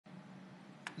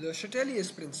Le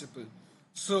Chatelier's principle.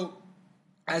 So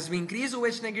as we increase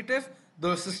OH negative,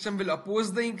 the system will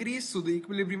oppose the increase, so the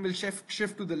equilibrium will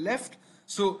shift to the left.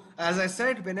 So as I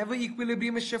said, whenever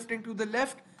equilibrium is shifting to the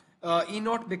left, E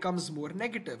naught becomes more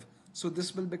negative. So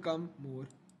this will become more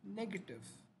negative.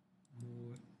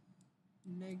 More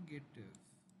negative.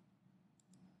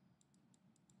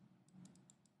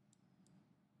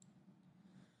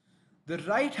 The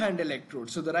right hand electrode.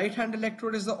 So the right hand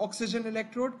electrode is the oxygen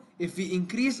electrode. If we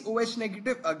increase OH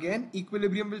negative, again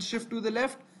equilibrium will shift to the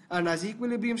left, and as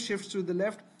equilibrium shifts to the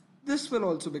left, this will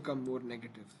also become more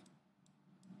negative.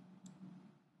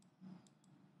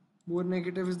 More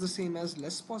negative is the same as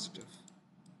less positive.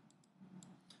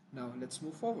 Now let's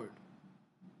move forward.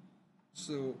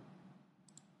 So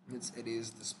let's erase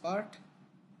this part.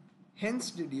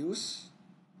 Hence deduce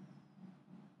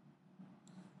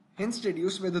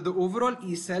whether the overall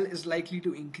E cell is likely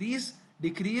to increase,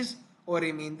 decrease, or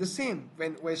remain the same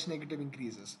when OH negative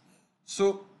increases.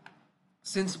 So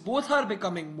since both are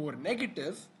becoming more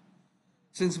negative,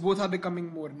 the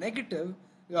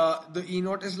E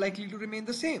naught is likely to remain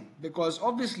the same, because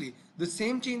obviously the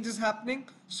same change is happening,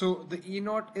 so the E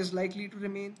naught is likely to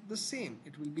remain the same.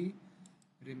 It will be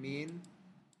remain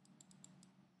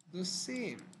the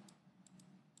same,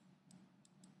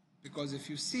 because if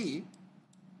you see,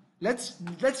 let's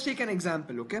take an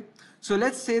example, okay? So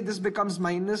let's say this becomes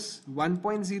minus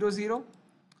 1.00,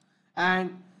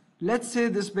 and let's say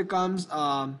this becomes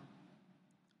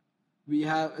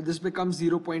this becomes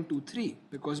 0.23,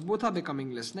 because both are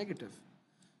becoming less negative.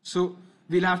 So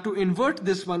we'll have to invert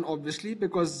this one, obviously,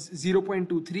 because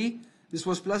 0.23, this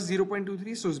was plus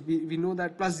 0.23, so we know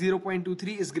that plus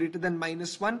 0.23 is greater than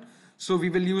minus 1. So we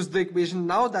will use the equation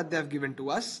now that they have given to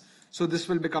us. So this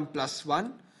will become plus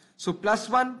 1. So plus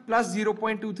 1 plus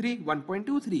 0.23,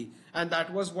 1.23, and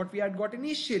that was what we had got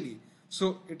initially.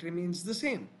 So it remains the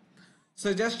same.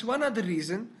 So just one other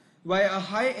reason why a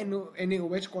high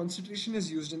NaOH concentration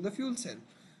is used in the fuel cell.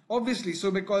 Obviously, so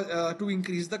because to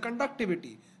increase the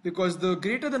conductivity, because the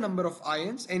greater the number of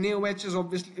ions, NaOH is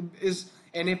obviously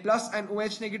Na plus and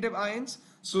OH negative ions.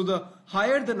 So the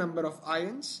higher the number of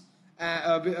ions,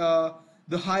 the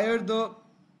higher the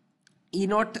E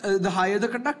naught, the higher the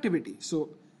conductivity. So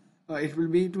it will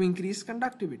be to increase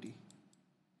conductivity.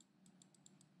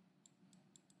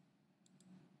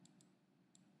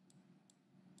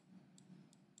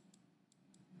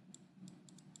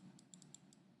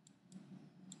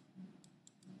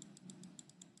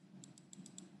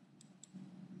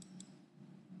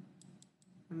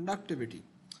 Conductivity.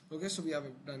 Okay, so we have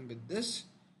done with this.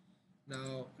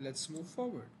 Now let's move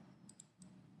forward.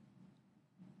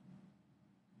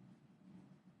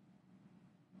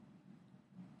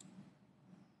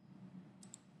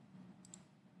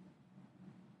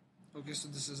 Okay, so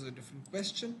this is a different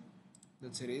question.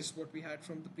 Let's erase what we had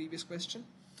from the previous question.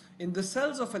 In the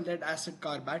cells of a lead acid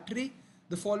car battery,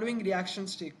 the following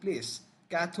reactions take place.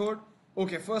 Cathode.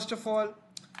 Okay, first of all,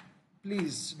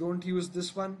 please don't use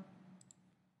this one.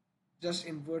 Just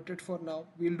invert it for now.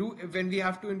 We'll do, when we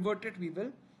have to invert it, we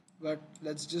will. But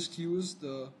let's just use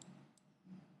the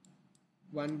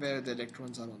one where the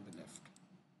electrons are on the left.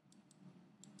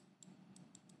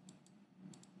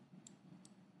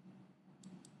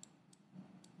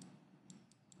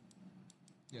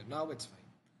 Yeah, now it's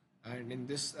fine. And in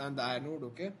this, and the anode,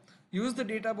 okay, use the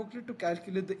data booklet to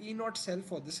calculate the E naught cell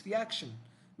for this reaction.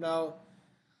 Now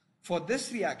for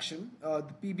this reaction,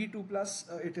 the Pb2 plus,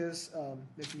 it is,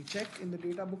 let me check in the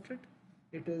data booklet,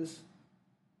 it is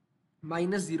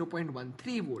minus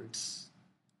 0.13 volts.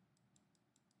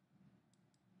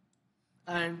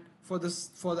 And for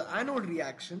the anode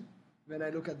reaction, when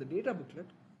I look at the data booklet,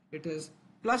 it is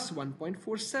plus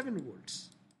 1.47 volts.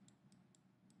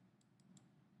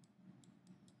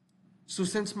 So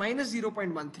since minus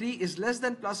 0.13 is less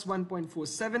than plus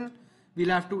 1.47, we'll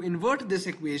have to invert this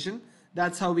equation.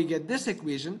 That's how we get this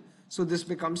equation. So this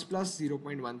becomes plus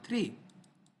 0.13.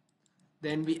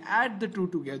 Then we add the two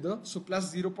together. So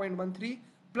plus 0.13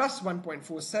 plus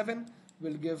 1.47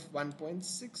 will give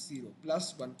 1.60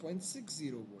 plus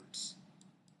 1.60 volts.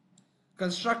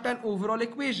 Construct an overall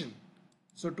equation.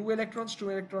 So two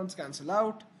electrons cancel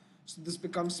out. So this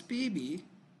becomes Pb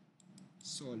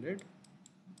solid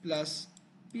plus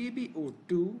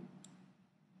PbO2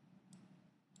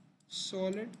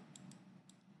 solid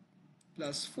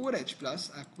plus 4H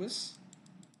plus aqueous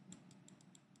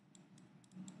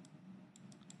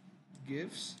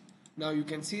gives, now you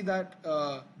can see that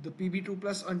the Pb2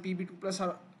 plus and Pb2 plus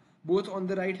are both on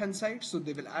the right hand side, so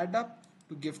they will add up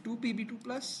to give 2 Pb2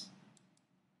 plus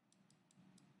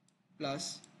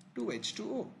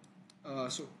 2H2O.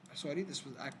 So sorry, this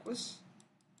was aqueous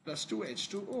plus 2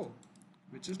 H2O,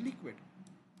 which is liquid.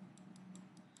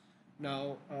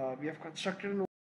 Now we have constructed an